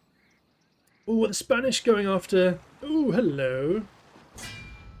 Oh, the Spanish going after... Oh, hello.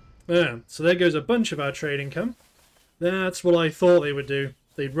 So there goes a bunch of our trade income. That's what I thought they would do.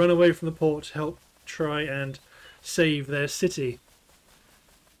 They'd run away from the port to help try and save their city.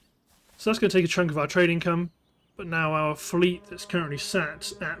 So that's going to take a chunk of our trade income, but now our fleet that's currently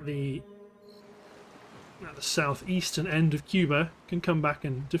sat at the southeastern end of Cuba can come back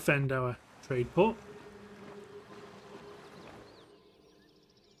and defend our trade port.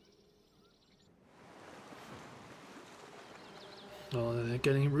 Oh, they're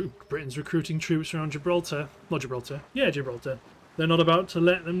getting... Britain's recruiting troops around Gibraltar. Not Gibraltar. Yeah, Gibraltar. They're not about to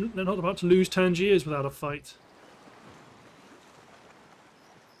let them... They're not about to lose Tangiers without a fight.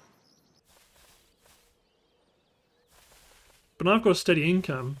 But now I've got a steady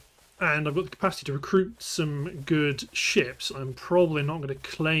income, and I've got the capacity to recruit some good ships. I'm probably not going to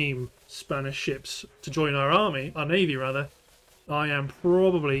claim Spanish ships to join our army, our navy rather. I am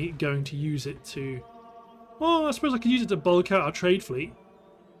probably going to use it to... Well, I suppose I could use it to bulk out our trade fleet.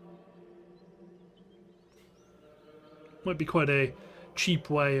 Might be quite a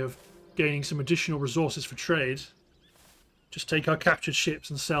cheap way of gaining some additional resources for trade. Just take our captured ships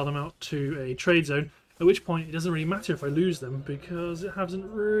and sell them out to a trade zone, at which point it doesn't really matter if I lose them because it hasn't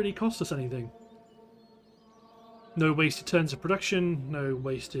really cost us anything. No wasted turns of production, no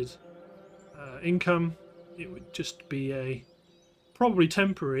wasted income. It would just be a probably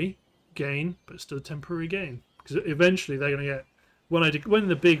temporary gain, but still a temporary gain. Because eventually they're going to get, when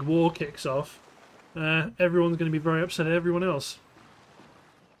the big war kicks off, everyone's going to be very upset at everyone else.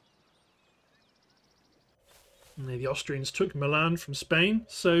 And the Austrians took Milan from Spain,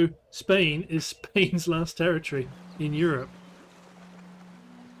 so Spain is Spain's last territory in Europe.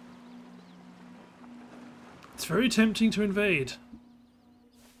 It's very tempting to invade.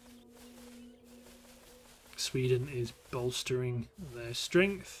 Sweden is bolstering their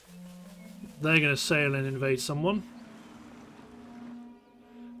strength. They're going to sail and invade someone.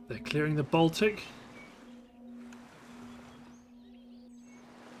 They're clearing the Baltic.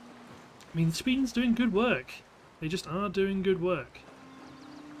 I mean, Sweden's doing good work. They just are doing good work.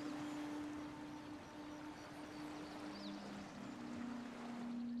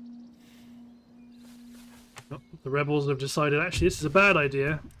 Oh, the rebels have decided, actually, this is a bad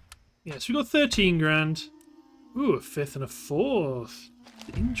idea. Yes, we got 13 grand. Ooh, a fifth and a fourth.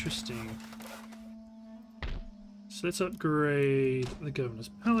 Interesting. So let's upgrade the Governor's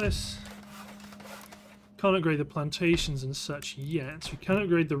Palace. Can't upgrade the plantations and such yet. We can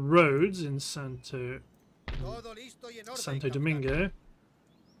upgrade the roads in Santo Domingo.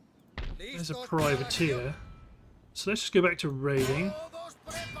 There's a privateer. So let's just go back to raiding.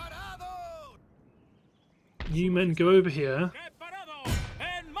 You men go over here.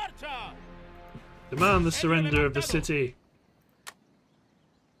 Demand the surrender of the city.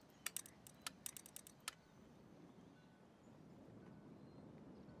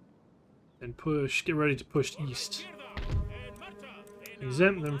 Then push, get ready to push east.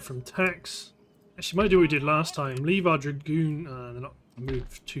 Exempt them from tax. Actually, might do what we did last time. Leave our dragoon. They're not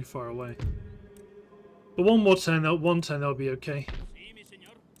moved too far away. But one more turn, they'll be okay.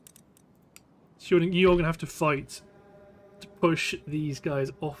 So you're gonna have to fight to push these guys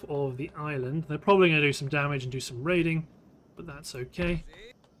off of the island. They're probably gonna do some damage and do some raiding, but that's okay.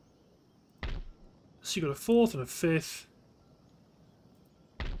 So you got a fourth and a fifth.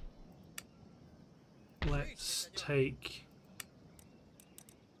 Let's take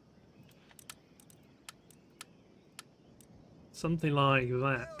something like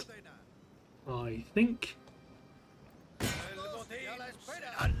that, I think.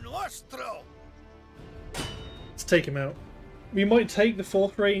 Let's take him out. We might take the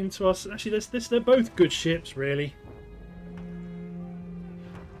fourth rating to us. Actually, they're both good ships, really.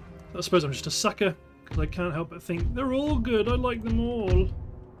 I suppose I'm just a sucker, because I can't help but think they're all good. I like them all.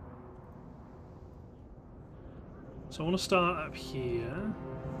 So I want to start up here.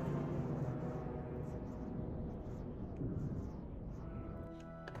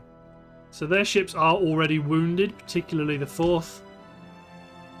 So their ships are already wounded, particularly the fourth.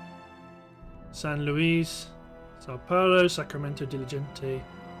 San Luis, Sao Paulo, Sacramento Diligente,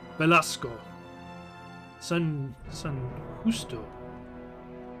 Velasco, San Justo.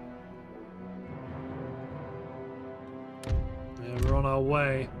 Yeah, we're on our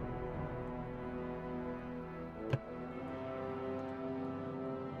way.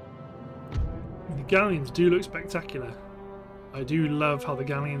 The galleons do look spectacular. I do love how the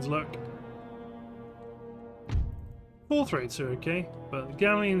galleons look. Fourth rates are okay, but the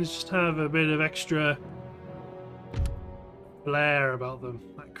galleons just have a bit of extra flair about them.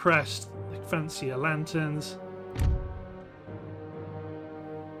 That crest, the fancier lanterns.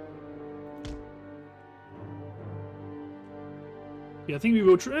 Yeah, I think we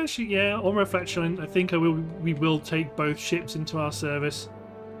will actually, yeah, on reflection, I think we will take both ships into our service.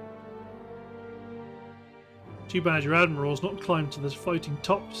 Too bad your admiral's not climbed to the fighting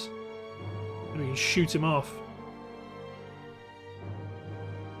tops. And we can shoot him off.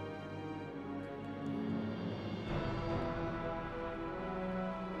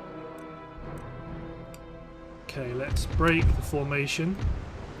 Okay, let's break the formation.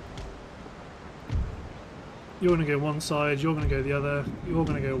 You're going to go one side, you're going to go the other, you're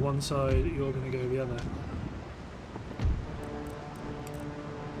going to go one side, you're going to go the other.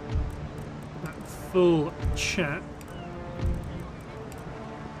 That full chat.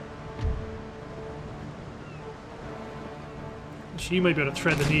 So you may be able to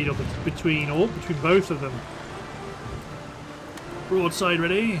thread the needle between both of them. Broadside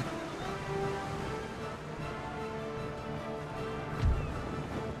ready.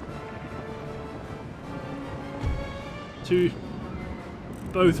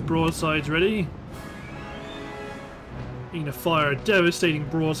 Both broadsides ready. You're going to fire a devastating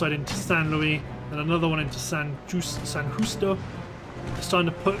broadside into San Luis and another one into San Justo. It's time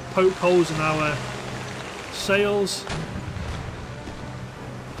to poke holes in our sails.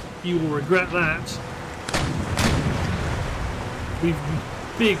 You will regret that. We've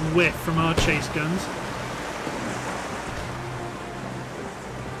big whiff from our chase guns.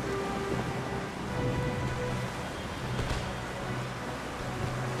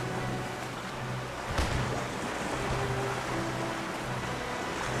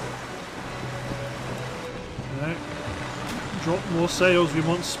 No. Drop more sails, we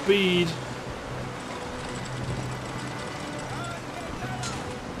want speed.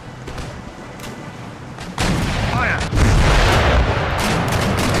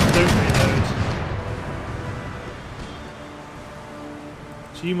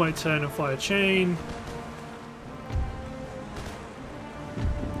 So you might turn and fire chain.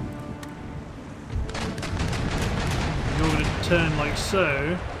 You're going to turn like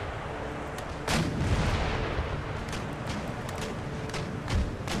so.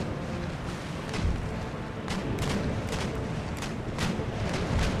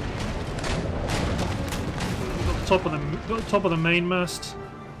 Got the top of the mainmast.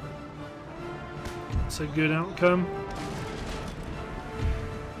 That's a good outcome.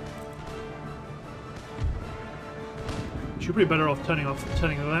 You're probably better off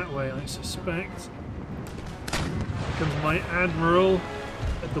turning that way, I suspect. Here comes my admiral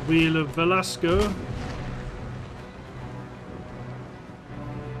at the wheel of Velasco.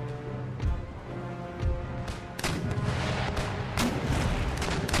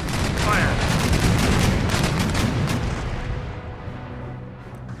 Fire!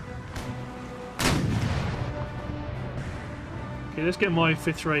 Okay, let's get my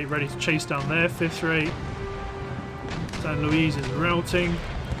 5th rate ready to chase down their 5th rate. San Luis is routing.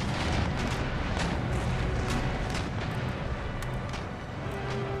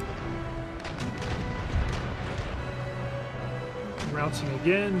 Routing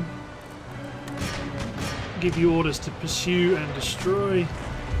again. Give you orders to pursue and destroy.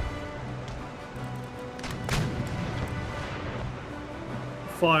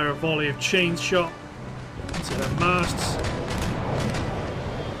 Fire a volley of chain shot into their masts.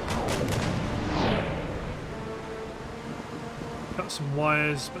 Cut some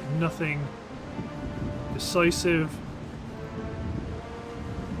wires, but nothing decisive.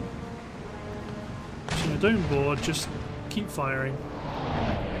 So don't board, just keep firing.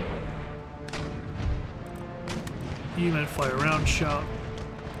 You men fire round shot.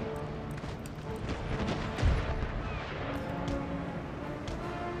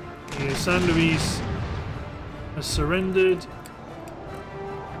 Okay, San Luis has surrendered.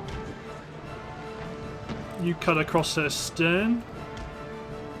 You cut across her stern.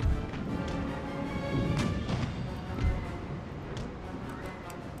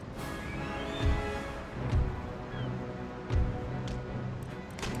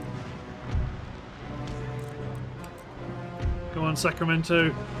 Go on,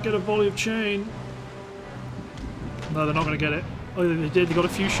 Sacramento. Get a volley of chain. No, they're not going to get it. Oh, they did. They got a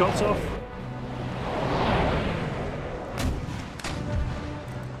few shots off.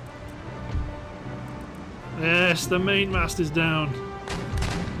 Yes, the mainmast is down.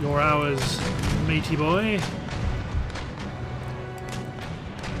 You're ours, matey boy.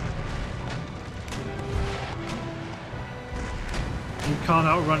 You can't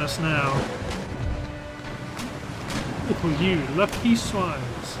outrun us now. Oh, you lucky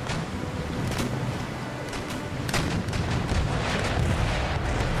swines.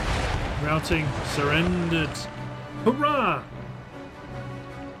 Routing, surrendered. Hurrah!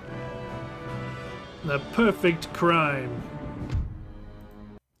 The perfect crime.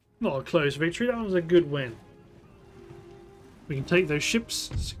 Not a close victory, that was a good win. We can take those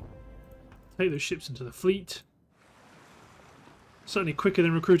ships into the fleet. Certainly quicker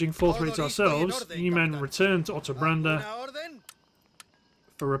than recruiting 4th rates ourselves. You men return to Otobranda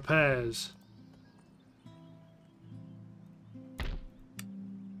for repairs.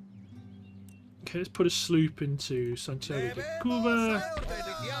 Okay, let's put a sloop into Santiago de Cuba.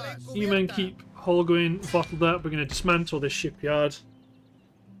 You men keep Holguin bottled up. We're going to dismantle this shipyard.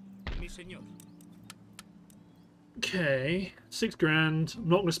 Okay, 6 grand. I'm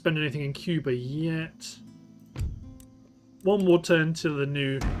not going to spend anything in Cuba yet. One more turn till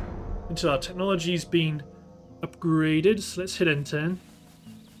until our technology's been upgraded. So let's hit N10.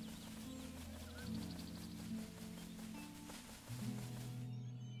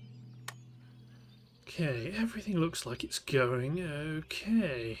 Okay, everything looks like it's going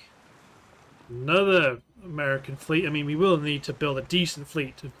okay. Another American fleet. I mean, we will need to build a decent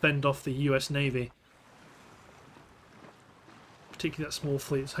fleet to fend off the US Navy. Particularly that small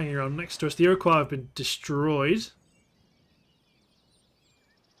fleet that's hanging around next to us. The Iroquois have been destroyed.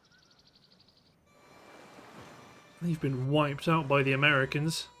 They've been wiped out by the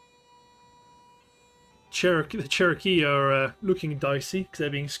Americans. Cherokee are looking dicey because they're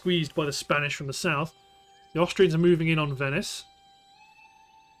being squeezed by the Spanish from the south. The Austrians are moving in on Venice,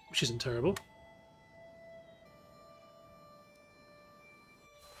 which isn't terrible.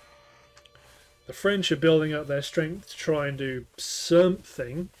 The French are building up their strength to try and do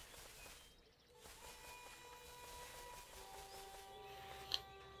something.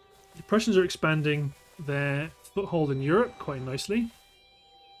 The Prussians are expanding their foothold in Europe quite nicely.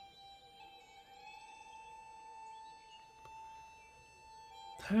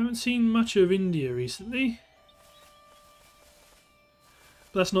 Haven't seen much of India recently,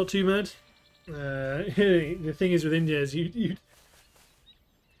 but that's not too bad. The thing is with India is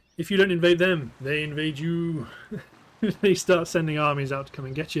if you don't invade them, they invade you. They start sending armies out to come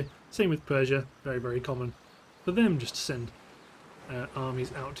and get you. Same with Persia, very, very common for them just to send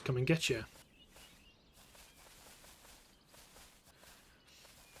armies out to come and get you.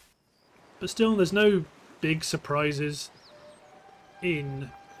 But still, there's no big surprises in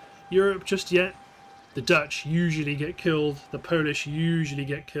Europe just yet. The Dutch usually get killed, the Polish usually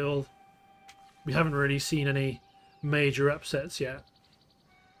get killed. We haven't really seen any major upsets yet.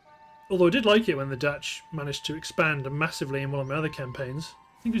 Although I did like it when the Dutch managed to expand massively in one of my other campaigns.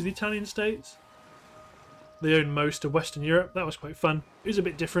 I think it was the Italian states. They own most of Western Europe. That was quite fun. It was a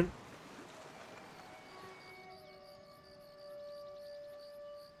bit different.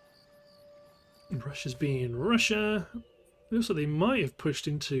 Russia's being Russia. It looks like they might have pushed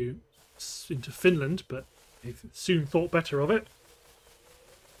into Finland, but they've soon thought better of it.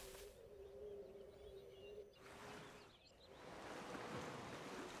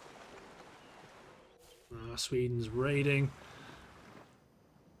 Sweden's raiding.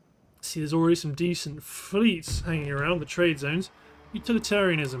 See, there's already some decent fleets hanging around the trade zones.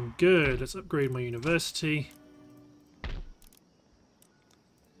 Utilitarianism, good. Let's upgrade my university.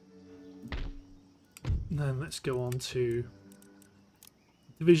 And then let's go on to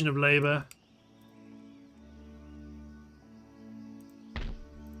Division of Labour.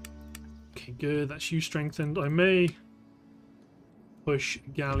 Okay, good. That's you strengthened. I may push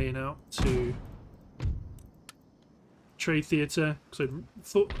Galleon out to Trade Theatre.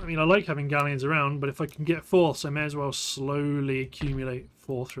 So I like having galleons around, but if I can get fourths, I may as well slowly accumulate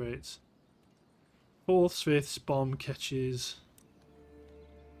fourth rates. Fourths, fifths, bomb catches,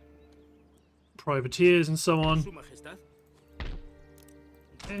 privateers, and so on.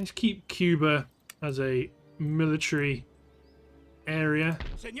 And keep Cuba as a military area.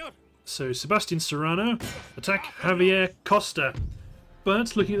 So Sebastian Serrano, attack Javier Costa.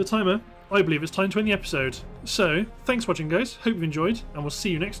 But looking at the timer, I believe it's time to end the episode. So, thanks for watching, guys. Hope you've enjoyed, and we'll see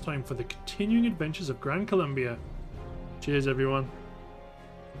you next time for the continuing adventures of Gran Colombia. Cheers, everyone.